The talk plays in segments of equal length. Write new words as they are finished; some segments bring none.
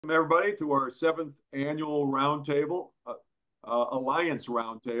Welcome everybody to our seventh annual roundtable, Alliance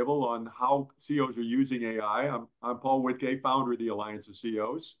Roundtable on how CEOs are using AI. I'm Paul Whitgay, founder of the Alliance of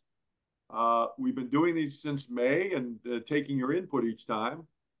CEOs. We've been doing these since May and taking your input each time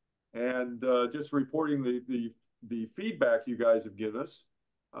and just reporting the feedback you guys have given us.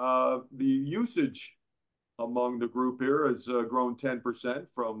 The usage among the group here has grown 10%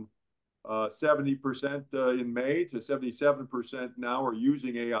 from 70% in May to 77% now are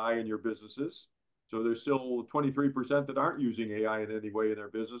using AI in your businesses. So there's still 23% that aren't using AI in any way in their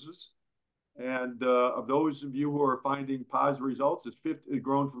businesses. And of those of you who are finding positive results, it's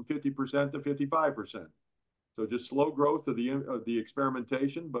grown from 50% to 55%. So just slow growth of the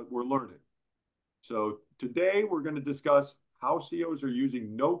experimentation, but we're learning. So today we're going to discuss how CEOs are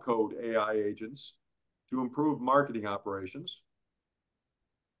using no-code AI agents to improve marketing operations.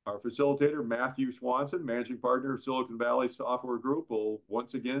 Our facilitator, Matthew Swanson, managing partner of Silicon Valley Software Group, will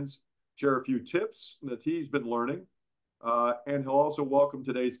once again share a few tips that he's been learning. And he'll also welcome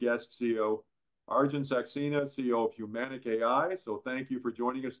today's guest, CEO Arjun Saxena, CEO of Humanic AI. So thank you for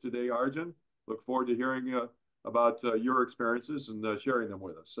joining us today, Arjun. Look forward to hearing about your experiences and sharing them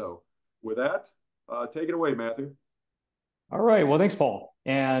with us. So with that, take it away, Matthew. All right. Well, thanks, Paul.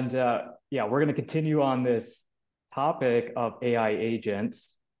 And yeah, we're going to continue on this topic of AI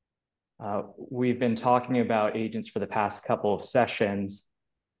agents. We've been talking about agents for the past couple of sessions,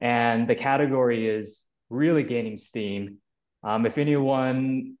 and the category is really gaining steam. If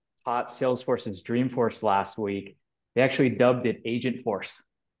anyone taught Salesforce's Dreamforce last week, they actually dubbed it Agent Force.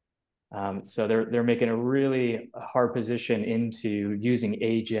 So they're making a really hard position into using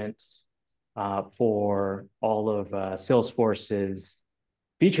agents for all of Salesforce's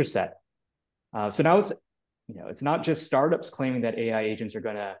feature set. So now it's not just startups claiming that AI agents are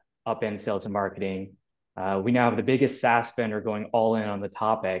going to upend sales and marketing. We now have the biggest SaaS vendor going all in on the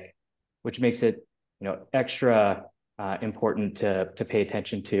topic, which makes it extra important to pay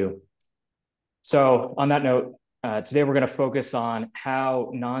attention to. So on that note, today we're going to focus on how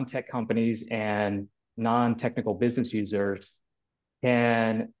non-tech companies and non-technical business users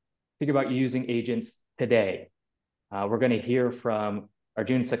can think about using agents today. We're going to hear from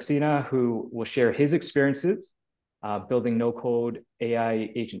Arjun Saxena, who will share his experiences building no-code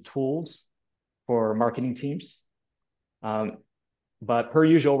AI agent tools for marketing teams. But per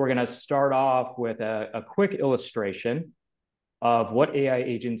usual, we're going to start off with a quick illustration of what AI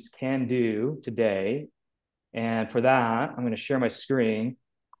agents can do today. And for that, I'm going to share my screen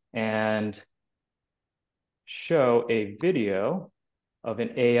and show a video of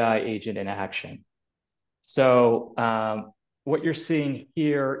an AI agent in action. So what you're seeing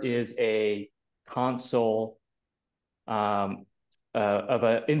here is a console of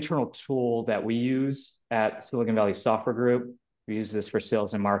an internal tool that we use at Silicon Valley Software Group. We use this for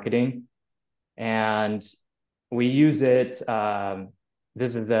sales and marketing. And we use it,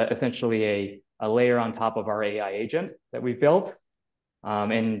 this is essentially a layer on top of our AI agent that we built.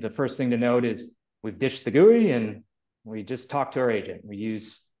 And the first thing to note is we've dished the GUI and we just talk to our agent. We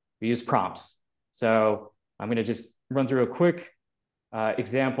use prompts. So I'm going to just run through a quick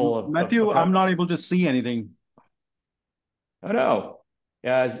example of Matthew, of how... I'm not able to see anything. Oh no.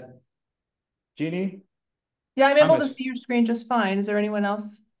 Yeah, Jeannie? Yeah, I'm able to see your screen just fine. Is there anyone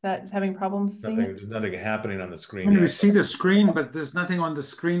else that's having problems seeing it? There's nothing happening on the screen. I mean, we see the screen, but there's nothing on the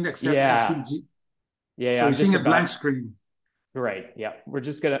screen except SVG. Yeah, so you're seeing a blank screen. Right. Yeah. We're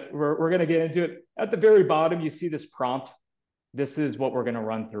gonna get into it. At the very bottom, you see this prompt. This is what we're gonna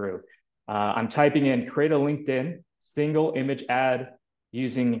run through. I'm typing in create a LinkedIn single image ad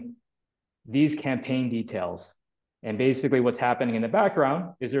using these campaign details. And basically what's happening in the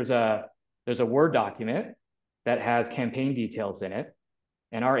background is there's a Word document that has campaign details in it.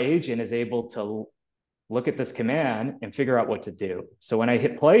 And our agent is able to look at this command and figure out what to do. So when I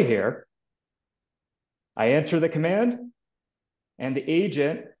hit play here, I enter the command and the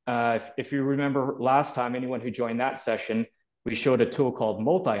agent, if you remember last time, anyone who joined that session, we showed a tool called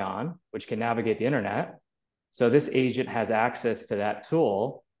Multion, which can navigate the internet. So this agent has access to that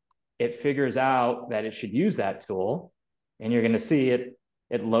tool. It figures out that it should use that tool. And you're going to see it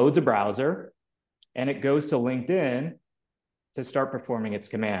loads a browser and it goes to LinkedIn to start performing its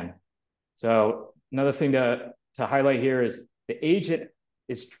command. So another thing to highlight here is the agent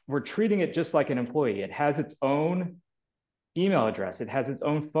we're treating it just like an employee. It has its own email address. It has its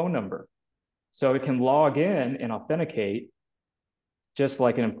own phone number. So it can log in and authenticate just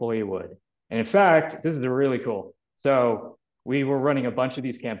like an employee would. And in fact, this is really cool. So we were running a bunch of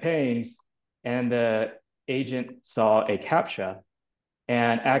these campaigns and the agent saw a CAPTCHA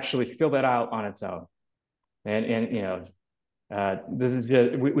and actually filled that out on its own. And This is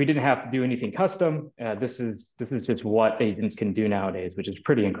just, we didn't have to do anything custom. This is just what agents can do nowadays, which is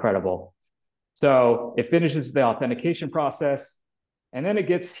pretty incredible. So it finishes the authentication process, and then it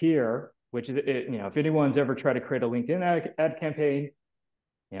gets here, which is, if anyone's ever tried to create a LinkedIn ad campaign,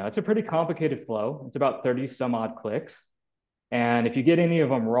 it's a pretty complicated flow. It's about 30 some odd clicks. And if you get any of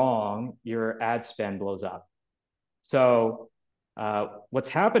them wrong, your ad spend blows up. So what's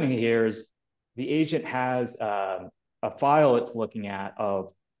happening here is the agent has a file it's looking at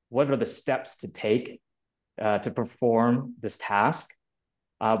of what are the steps to take to perform this task.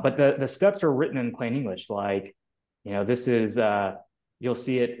 But the steps are written in plain English, like, this is, you'll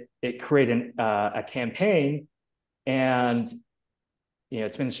see it create a campaign, and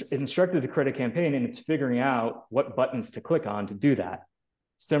it's been instructed to create a campaign, and it's figuring out what buttons to click on to do that.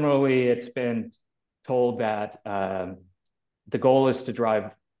 Similarly, it's been told that the goal is to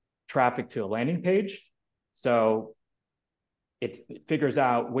drive traffic to a landing page. So it figures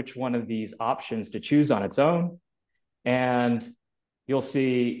out which one of these options to choose on its own. And you'll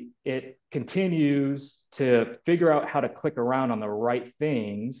see it continues to figure out how to click around on the right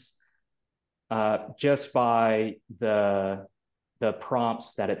things just by the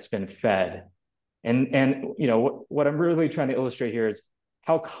prompts that it's been fed. And what I'm really trying to illustrate here is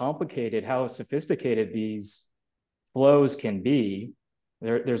how complicated, how sophisticated these flows can be.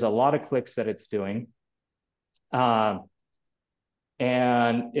 There's a lot of clicks that it's doing. And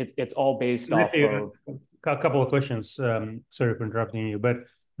it's all based off of a couple of questions. Sorry for interrupting you, but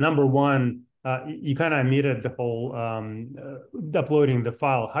number one, you kind of admitted the whole uploading the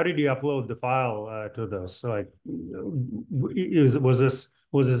file. How did you upload the file to this? So, like, was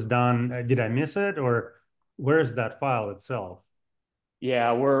this done? Did I miss it, or where is that file itself?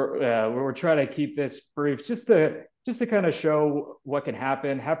 Yeah, we're trying to keep this brief, just to kind of show what can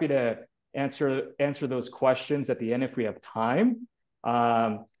happen. Happy to answer those questions at the end if we have time.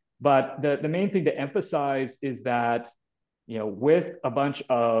 But the main thing to emphasize is that, with a bunch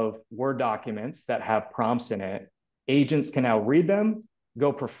of Word documents that have prompts in it, agents can now read them,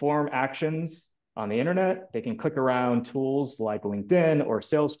 go perform actions on the internet. They can click around tools like LinkedIn or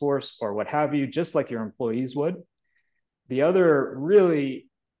Salesforce or what have you, just like your employees would. The other really,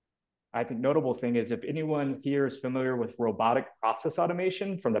 I think, notable thing is, if anyone here is familiar with robotic process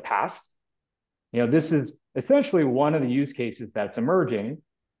automation from the past, this is essentially one of the use cases that's emerging,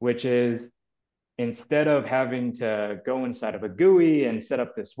 which is, instead of having to go inside of a GUI and set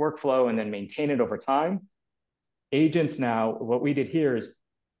up this workflow and then maintain it over time, agents now, what we did here is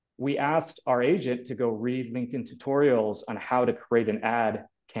we asked our agent to go read LinkedIn tutorials on how to create an ad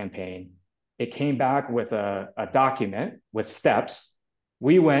campaign. It came back with a document with steps.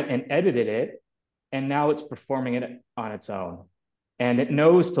 We went and edited it, and now it's performing it on its own. And it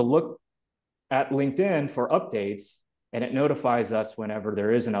knows to look at LinkedIn for updates, and it notifies us whenever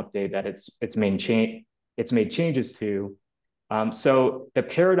there is an update that it's made changes to. So the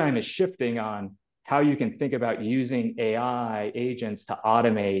paradigm is shifting on how you can think about using AI agents to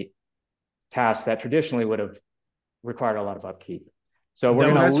automate tasks that traditionally would have required a lot of upkeep. So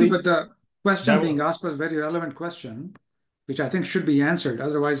we're going to but the question being asked was a very relevant question, which I think should be answered.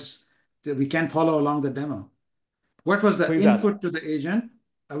 Otherwise, we can't follow along the demo. What was the input to the agent?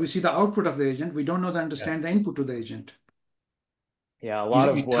 We see the output of the agent. We don't know understand the input to the agent. Yeah, a lot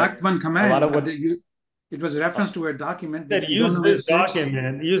of you typed one command, but it was a reference to a document. That use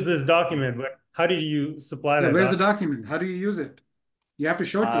this document, but how did you supply that? Where's the document? How do you use it? You have to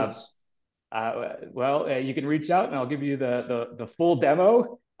show it to us. Well, you can reach out and I'll give you the full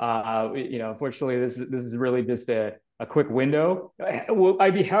demo. Unfortunately, this is really just a quick window. Well,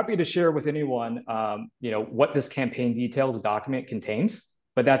 I'd be happy to share with anyone, what this campaign details document contains,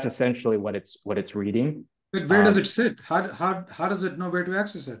 but that's essentially what it's reading. But where does it sit? How does it know where to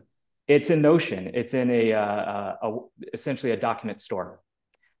access it? It's in Notion. It's in essentially a document store.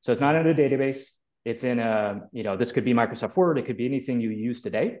 So it's not in a database. It's in this could be Microsoft Word. It could be anything you use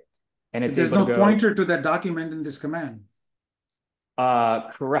today. And there's no pointer to that document in this command.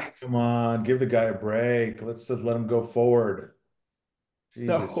 Correct. Come on, give the guy a break. Let's just let him go forward.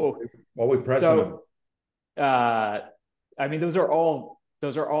 Jesus. So, while we pressing him. I mean, those are all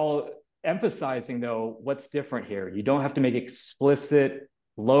emphasizing, though, what's different here. You don't have to make explicit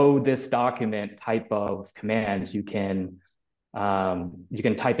load this document type of commands. You can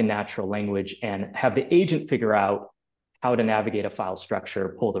type in natural language and have the agent figure out how to navigate a file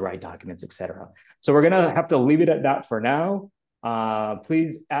structure, pull the right documents, etc. So we're gonna have to leave it at that for now.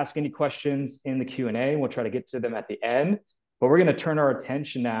 Please ask any questions in the Q&A. We'll try to get to them at the end. But we're gonna turn our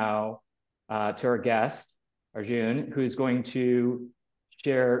attention now to our guest, Arjun, who's going to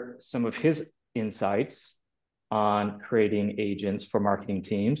share some of his insights on creating agents for marketing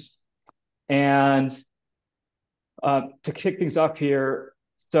teams. And to kick things off here,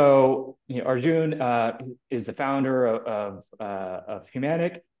 so Arjun is the founder of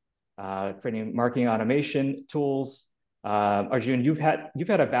Humanic, creating marketing automation tools. Arjun, you've had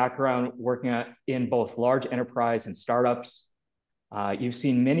a background working in both large enterprise and startups. You've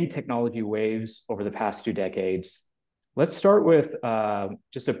seen many technology waves over the past 2 decades. Let's start with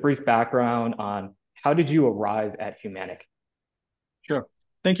just a brief background on how did you arrive at Humanic? Sure.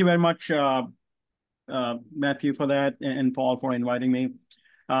 Thank you very much, Matthew, for that, and Paul for inviting me.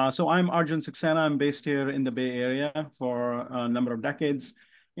 So I'm Arjun Saxena. I'm based here in the Bay Area for a number of decades.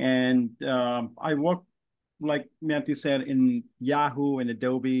 And I worked, like Matthew said, in Yahoo and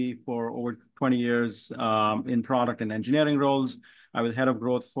Adobe for over 20 years in product and engineering roles. I was head of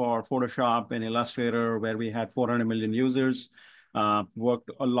growth for Photoshop and Illustrator, where we had 400 million users.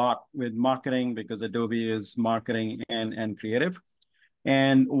 Worked a lot with marketing because Adobe is marketing and creative.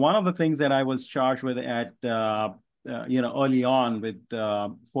 And one of the things that I was charged with at early on with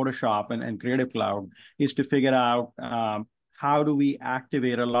Photoshop and Creative Cloud is to figure out how do we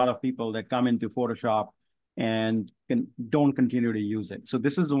activate a lot of people that come into Photoshop and don't continue to use it. So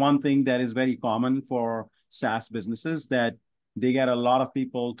this is one thing that is very common for SaaS businesses, that they get a lot of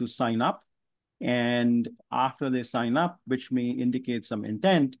people to sign up. And after they sign up, which may indicate some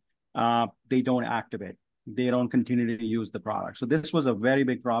intent, they don't activate. They don't continue to use the product. So this was a very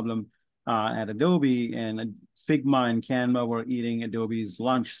big problem at Adobe, and Figma and Canva were eating Adobe's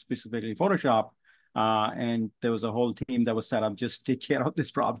lunch, specifically Photoshop. And there was a whole team that was set up just to take care of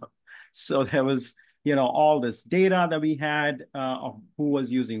this problem. So there was, all this data that we had of who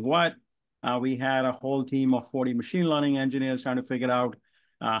was using what. We had a whole team of 40 machine learning engineers trying to figure out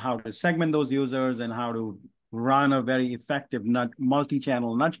how to segment those users and how to run a very effective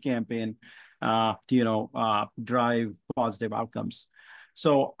multi-channel nudge campaign to drive positive outcomes.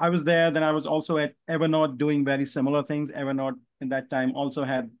 So I was there. Then I was also at Evernote doing very similar things. Evernote in that time also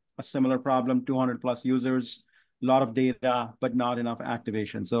had a similar problem, 200 plus users, a lot of data, but not enough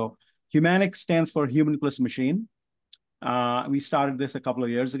activation. So Humanic stands for Human Plus Machine. We started this a couple of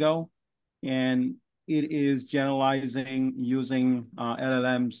years ago, and it is generalizing using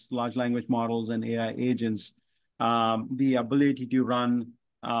LLMs, large language models, and AI agents, the ability to run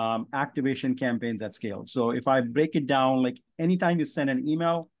activation campaigns at scale. So if I break it down, like anytime you send an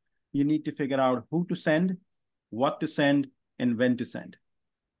email, you need to figure out who to send, what to send, and when to send.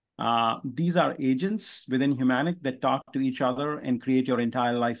 These are agents within Humanic that talk to each other and create your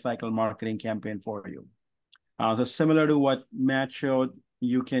entire lifecycle marketing campaign for you. So similar to what Matt showed,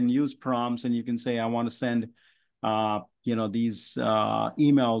 you can use prompts and you can say, I want to send these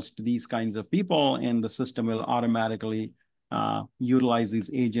emails to these kinds of people, and the system will automatically utilize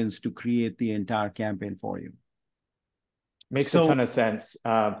these agents to create the entire campaign for you. Makes a ton of sense.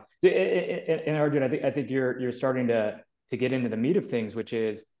 And Arjun, I think you're starting to get into the meat of things, which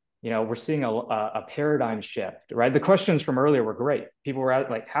is, we're seeing a paradigm shift, right? The questions from earlier were great. People were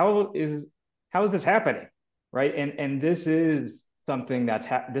like, how is this happening, right? And this is something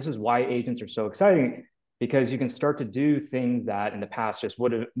this is why agents are so exciting, because you can start to do things that in the past just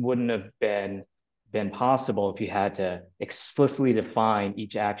wouldn't have been possible if you had to explicitly define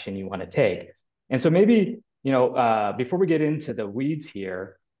each action you want to take. And so maybe, before we get into the weeds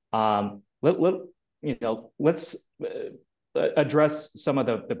here, let's address some of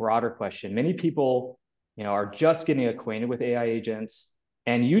the broader question. Many people, are just getting acquainted with AI agents,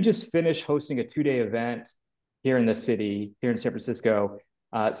 and you just finished hosting a 2-day event here in the city, here in San Francisco,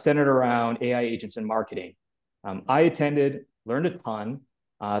 centered around AI agents and marketing. I attended, learned a ton,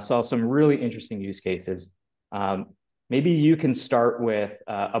 saw some really interesting use cases. Maybe you can start with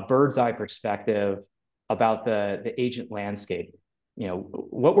a bird's eye perspective about the agent landscape.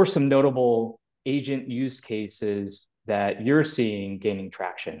 What were some notable agent use cases that you're seeing gaining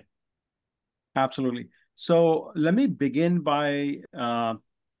traction? Absolutely. So let me begin by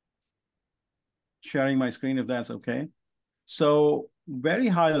sharing my screen, if that's okay. So very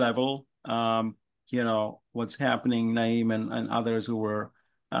high level, what's happening, Naeem and others who were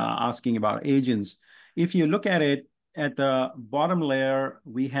asking about agents. If you look at it, at the bottom layer,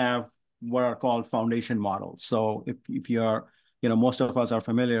 we have what are called foundation models. So if you're, most of us are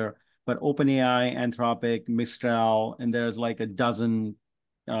familiar, but OpenAI, Anthropic, Mistral, and there's like a dozen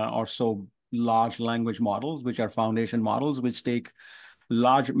or so large language models, which are foundation models, which take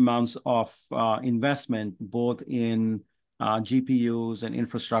large amounts of investment, both in GPUs and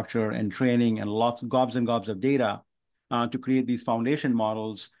infrastructure and training and gobs of data to create these foundation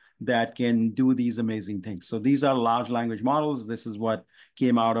models that can do these amazing things. So these are large language models. This is what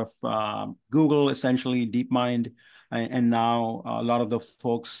came out of Google, essentially DeepMind. And now a lot of the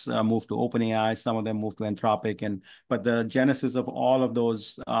folks moved to OpenAI. Some of them moved to Anthropic. But the genesis of all of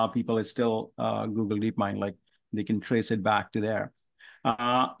those people is still Google DeepMind. Like they can trace it back to there.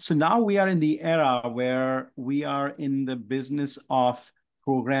 So now we are in the era where we are in the business of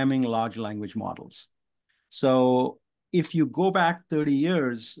programming large language models. So if you go back 30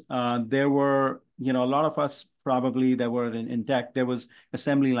 years, there were, a lot of us probably that were in tech, there was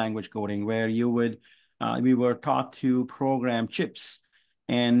assembly language coding where we were taught to program chips.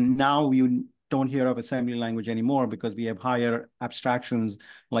 And now you don't hear of assembly language anymore because we have higher abstractions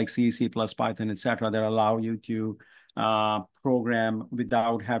like C, C++, Python, et cetera, that allow you to program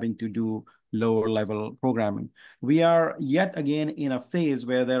without having to do lower level programming. We are yet again in a phase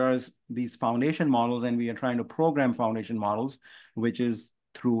where there are these foundation models and we are trying to program foundation models, which is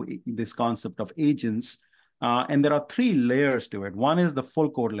through this concept of agents. And there are three layers to it. One is the full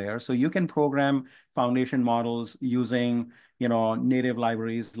code layer. So you can program foundation models using, native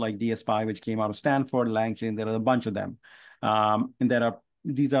libraries like DSPy, which came out of Stanford, LangChain. There are a bunch of them. And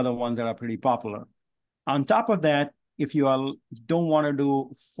these are the ones that are pretty popular. On top of that, if you don't want to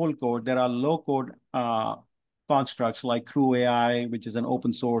do full code, there are low code constructs like Crew AI, which is an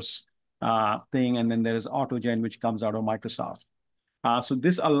open source thing. And then there is AutoGen, which comes out of Microsoft. So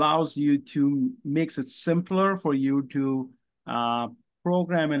this allows you to makes it simpler for you to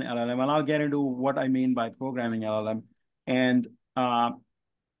program an LLM. And I'll get into what I mean by programming LLM and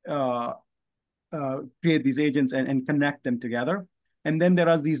create these agents and connect them together. And then there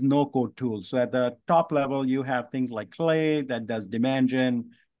are these no-code tools. So at the top level, you have things like Clay that does demand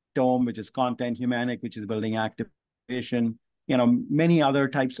gen, Tome, which is content, Humanic, which is building activation, many other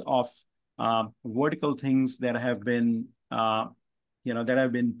types of vertical things that have been,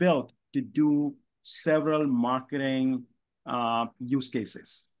 built to do several marketing use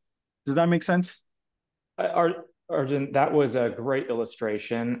cases. Does that make sense? Arjun, that was a great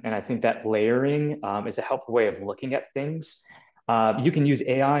illustration. And I think that layering is a helpful way of looking at things. You can use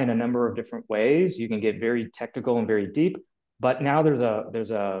AI in a number of different ways. You can get very technical and very deep, but now there's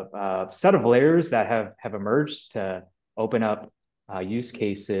a set of layers that have emerged to open up use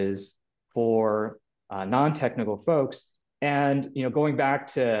cases for non-technical folks. And going back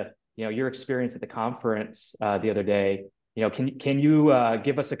to your experience at the conference the other day, can you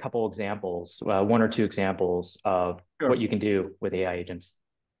give us a couple examples, one or two examples of what you can do with AI agents?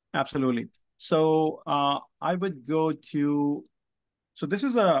 Absolutely. So I would go to. So this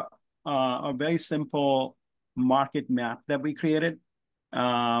is a very simple market map that we created.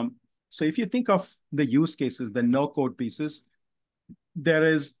 So if you think of the use cases, the no-code pieces, there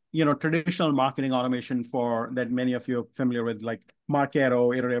is, traditional marketing automation that many of you are familiar with, like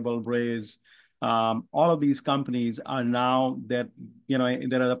Marketo, Iterable, Braze. All of these companies are now there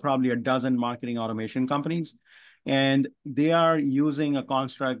are probably a dozen marketing automation companies, and they are using a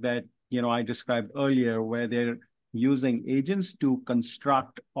construct that, I described earlier, where they're using agents to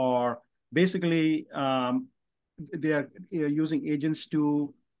construct, or basically they are using agents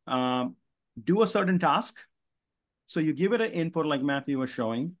to do a certain task. So you give it an input like Matthew was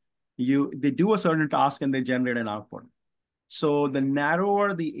showing, they do a certain task and they generate an output. So the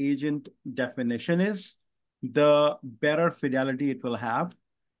narrower the agent definition is, the better fidelity it will have.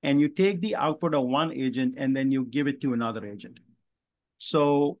 And you take the output of one agent and then you give it to another agent.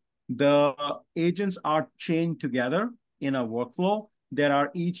 So the agents are chained together in a workflow that are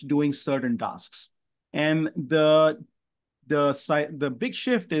each doing certain tasks. And the big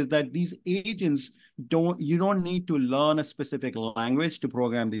shift is that these agents you don't need to learn a specific language to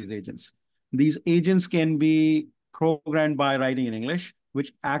program these agents. These agents can be programmed by writing in English,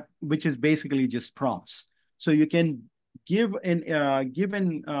 which is basically just prompts. So you can give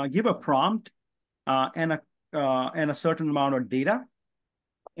a prompt and a certain amount of data,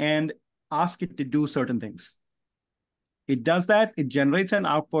 and ask it to do certain things. It does that. It generates an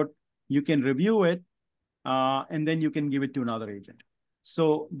output. You can review it, and then you can give it to another agent.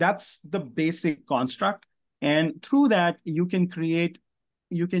 So that's the basic construct. And through that, you can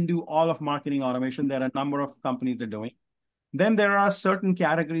do all of marketing automation that a number of companies are doing. Then there are certain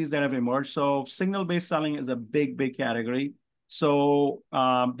categories that have emerged. So signal-based selling is a big, big category. So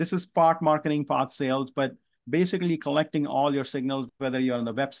this is part marketing, part sales, but basically collecting all your signals, whether you're on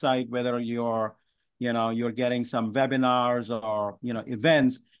the website, whether you're getting some webinars or,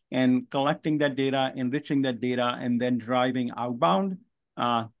 events, and collecting that data, enriching that data, and then driving outbound,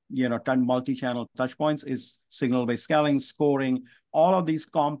 multi-channel touch points is signal-based selling, scoring, all of these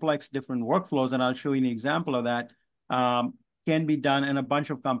complex different workflows. And I'll show you an example of that. can be done, and a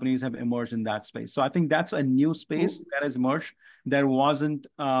bunch of companies have emerged in that space. So I think that's a new space that has emerged that wasn't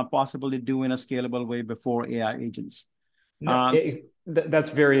possible to do in a scalable way before AI agents. No, that's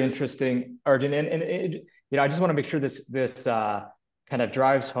very interesting, Arjun. And I just want to make sure this kind of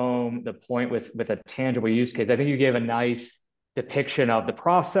drives home the point with a tangible use case. I think you gave a nice depiction of the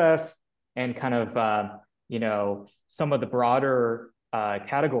process and kind of some of the broader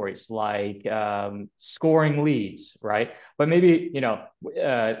categories like scoring leads, right? But maybe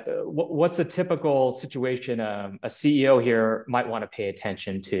what's a typical situation a CEO here might want to pay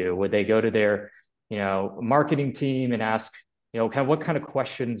attention to? Would they go to their marketing team and ask, what kind of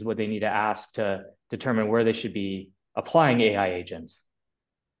questions would they need to ask to determine where they should be applying AI agents?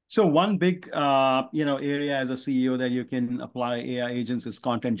 So one big, area as a CEO that you can apply AI agents is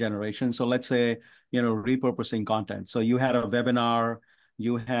content generation. So let's say, repurposing content. So you had a webinar,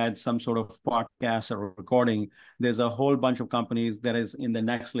 you had some sort of podcast or recording. There's a whole bunch of companies that is in the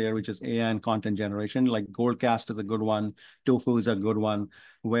next layer, which is AI and content generation. Like Goldcast is a good one. Tofu is a good one,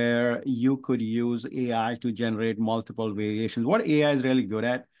 where you could use AI to generate multiple variations. What AI is really good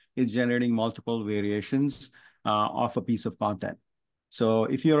at is generating multiple variations of a piece of content. So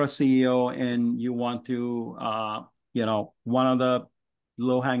if you're a CEO and you want to, one of the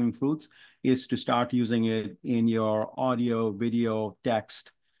low-hanging fruits is to start using it in your audio, video,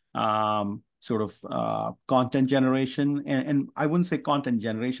 text, sort of content generation. And I wouldn't say content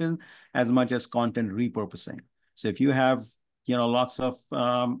generation as much as content repurposing. So if you have, lots of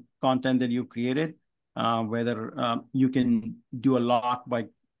content that you've created, whether you can do a lot by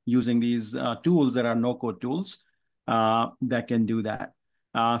using these tools that are no-code tools, that can do that.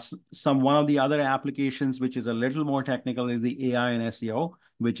 One of the other applications, which is a little more technical, is the AI and SEO,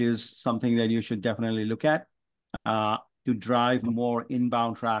 which is something that you should definitely look at to drive more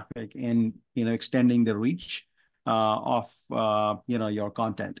inbound traffic and extending the reach of your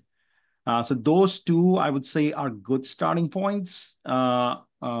content. So those two, I would say, are good starting points for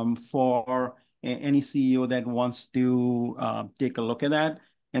any CEO that wants to take a look at that.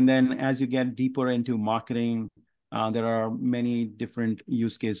 And then as you get deeper into marketing, there are many different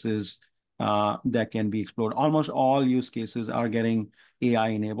use cases that can be explored. Almost all use cases are getting AI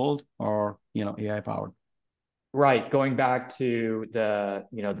enabled or AI powered. Right. Going back to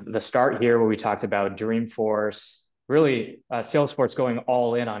the start here where we talked about Dreamforce, really Salesforce going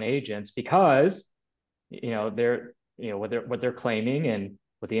all in on agents because they're what they're claiming and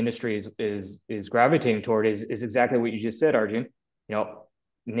what the industry is gravitating toward is exactly what you just said, Arjun.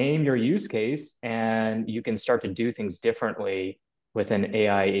 Name your use case and you can start to do things differently with an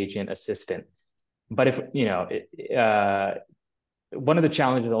AI agent assistant. But if one of the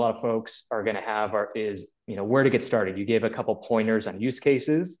challenges a lot of folks are going to have is where to get started. You gave a couple pointers on use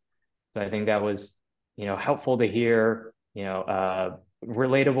cases, so I think that was helpful to hear.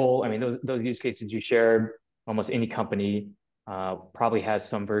 Relatable. I mean, those use cases you shared, almost any company probably has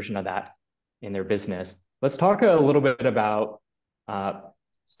some version of that in their business. Let's talk a little bit about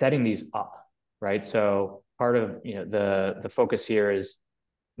setting these up, right? So part of the focus here is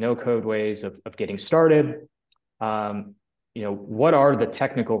no code ways of getting started. What are the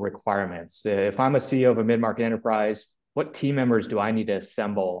technical requirements? If I'm a CEO of a mid-market enterprise, what team members do I need to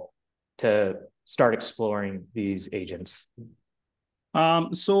assemble to start exploring these agents?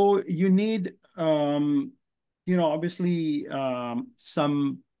 So you need, obviously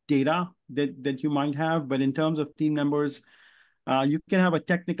some data that you might have, but in terms of team members, you can have a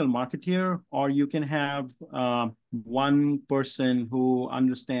technical marketeer, or you can have one person who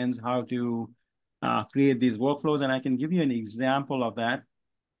understands how to create these workflows. And I can give you an example of that.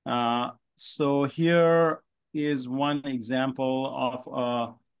 So here is one example of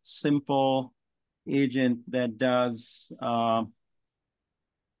a simple agent that does,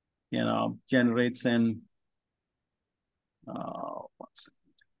 generates an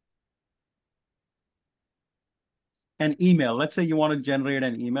email. Let's say you want to generate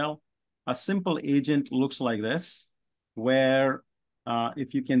an email. A simple agent looks like this, where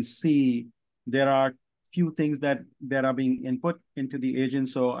if you can see, there are few things that are being input into the agent.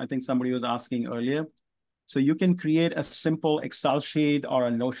 So I think somebody was asking earlier. So you can create a simple Excel sheet or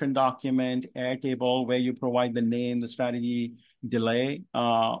a Notion document, Airtable, where you provide the name, the strategy, delay,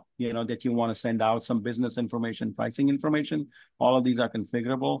 that you want to send out, some business information, pricing information. All of these are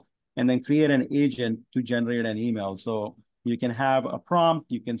configurable. And then create an agent to generate an email. So you can have a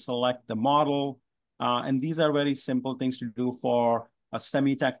prompt, you can select the model. And these are very simple things to do for a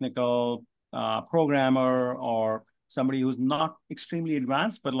semi-technical programmer or somebody who's not extremely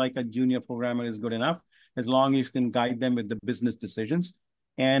advanced, but like a junior programmer is good enough, as long as you can guide them with the business decisions.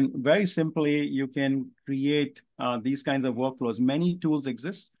 And very simply, you can create these kinds of workflows. Many tools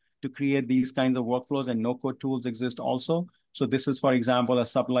exist to create these kinds of workflows, and no-code tools exist also. So this is, for example, a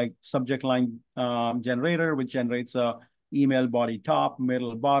subject line generator, which generates a email body top,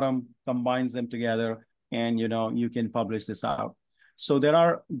 middle, bottom, combines them together, and you can publish this out. So there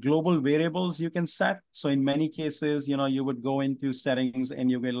are global variables you can set. So in many cases, you would go into settings and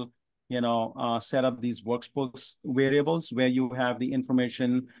you will set up these workspace variables where you have the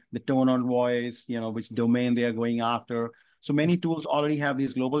information, the tone of voice, which domain they are going after. So many tools already have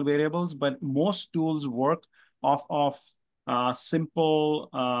these global variables, but most tools work off of simple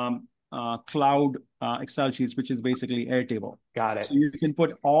cloud Excel sheets, which is basically Airtable. Got it. So you can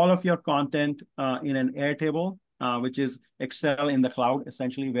put all of your content in an Airtable, which is Excel in the cloud,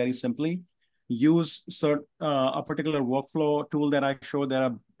 essentially, very simply. Use a particular workflow tool that I showed. There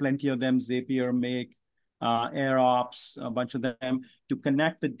are plenty of them, Zapier, Make, AirOps, a bunch of them, to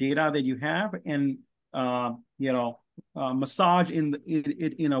connect the data that you have and massage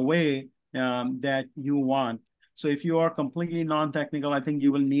it in a way that you want. So if you are completely non-technical, I think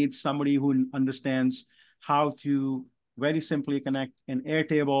you will need somebody who understands how to very simply connect an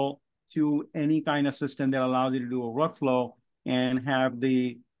Airtable to any kind of system that allows you to do a workflow and have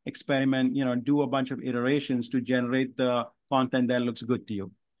the experiment, do a bunch of iterations to generate the content that looks good to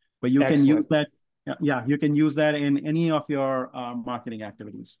you. But you can use that. Yeah, you can use that in any of your marketing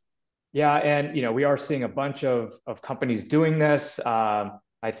activities. Yeah, and we are seeing a bunch of companies doing this.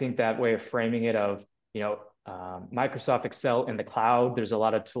 I think that way of framing it of Microsoft Excel in the cloud, there's a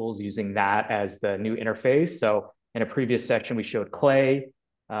lot of tools using that as the new interface. So in a previous session, we showed Clay.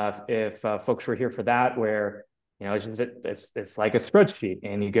 If folks were here for that, where it's like a spreadsheet,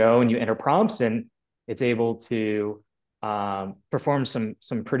 and you go and you enter prompts, and it's able to perform some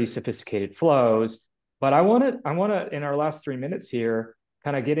pretty sophisticated flows. But I want to in our last 3 minutes here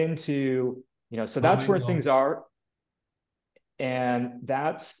kind of get into so that's where things are, and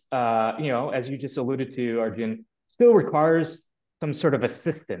that's as you just alluded to, Arjun, still requires some sort of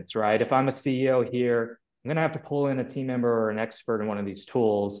assistance, right? If I'm a CEO here, I'm going to have to pull in a team member or an expert in one of these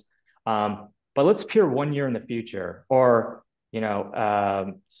tools. But let's peer 1 year in the future, or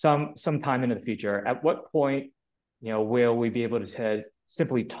some time into the future. At what point will we be able to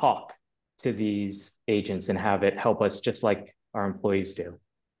simply talk to these agents and have it help us just like our employees do?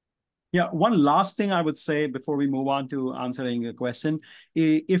 Yeah, one last thing I would say before we move on to answering a question.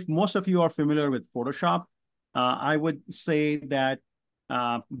 If most of you are familiar with Photoshop, I would say that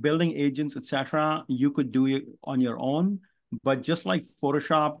building agents, etc., you could do it on your own. But just like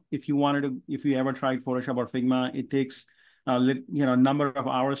Photoshop, if you ever tried Photoshop or Figma, it takes a number of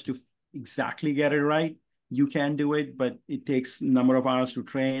hours to exactly get it right. You can do it, but it takes a number of hours to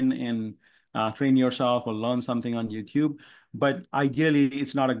train and train yourself or learn something on YouTube. But ideally,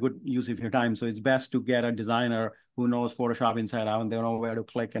 it's not a good use of your time. So it's best to get a designer who knows Photoshop inside out, and they know where to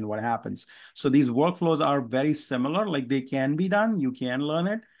click and what happens. So these workflows are very similar. Like, they can be done. You can learn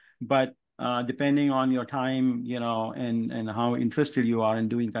it. But depending on your time, and how interested you are in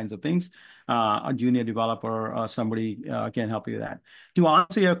doing kinds of things, a junior developer or somebody can help you with that. To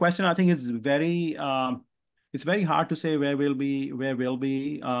answer your question, I think it's very hard to say where we'll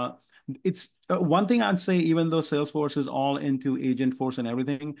be. It's one thing I'd say, even though Salesforce is all into Agentforce and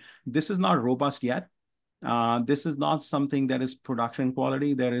everything, this is not robust yet. This is not something that is production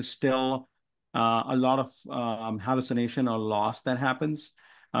quality. There is still a lot of hallucination or loss that happens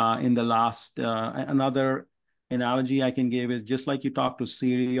in the last. Another analogy I can give is just like you talk to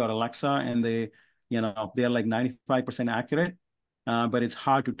Siri or Alexa, and they're like 95% accurate. But it's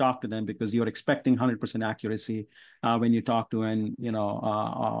hard to talk to them because you're expecting 100% accuracy when you talk to any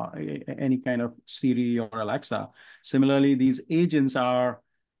kind of Siri or Alexa. Similarly, these agents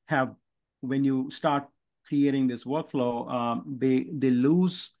when you start creating this workflow, they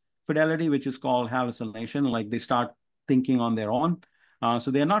lose fidelity, which is called hallucination. Like, they start thinking on their own.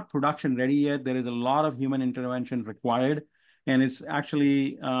 So they're not production ready yet. There is a lot of human intervention required. And it's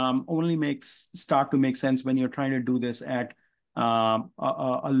actually only start to make sense when you're trying to do this at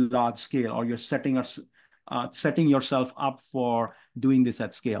a large scale, or you're setting yourself up for doing this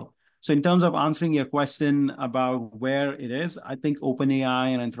at scale. So in terms of answering your question about where it is, I think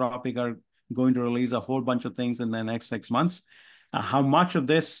OpenAI and Anthropic are going to release a whole bunch of things in the next 6 months. How much of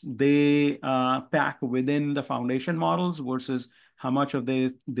this they pack within the foundation models versus how much of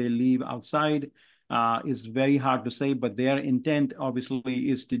they leave outside is very hard to say, but their intent obviously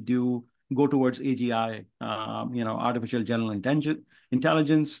is to go towards AGI, artificial general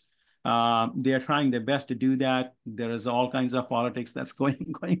intelligence. They are trying their best to do that. There is all kinds of politics that's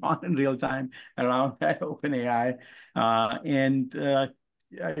going on in real time around that OpenAI.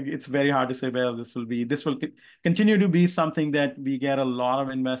 it's very hard to say where this will be. This will continue to be something that we get a lot of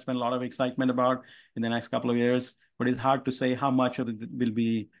investment, a lot of excitement about in the next couple of years. But it's hard to say how much of it will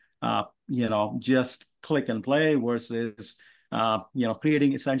be, just click and play versus,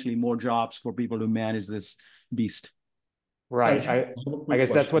 creating essentially more jobs for people to manage this beast. Right. I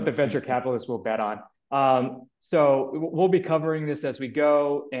guess that's what the venture capitalists will bet on. So we'll be covering this as we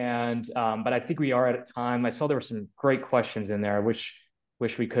go, but I think we are at a time. I saw there were some great questions in there. I wish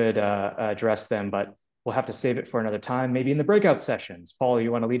we could address them, but we'll have to save it for another time, maybe in the breakout sessions. Paul,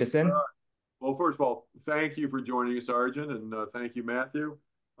 you want to lead us in? Well, first of all, thank you for joining us, Arjun, and thank you, Matthew.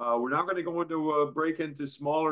 We're now going to go into a break into smaller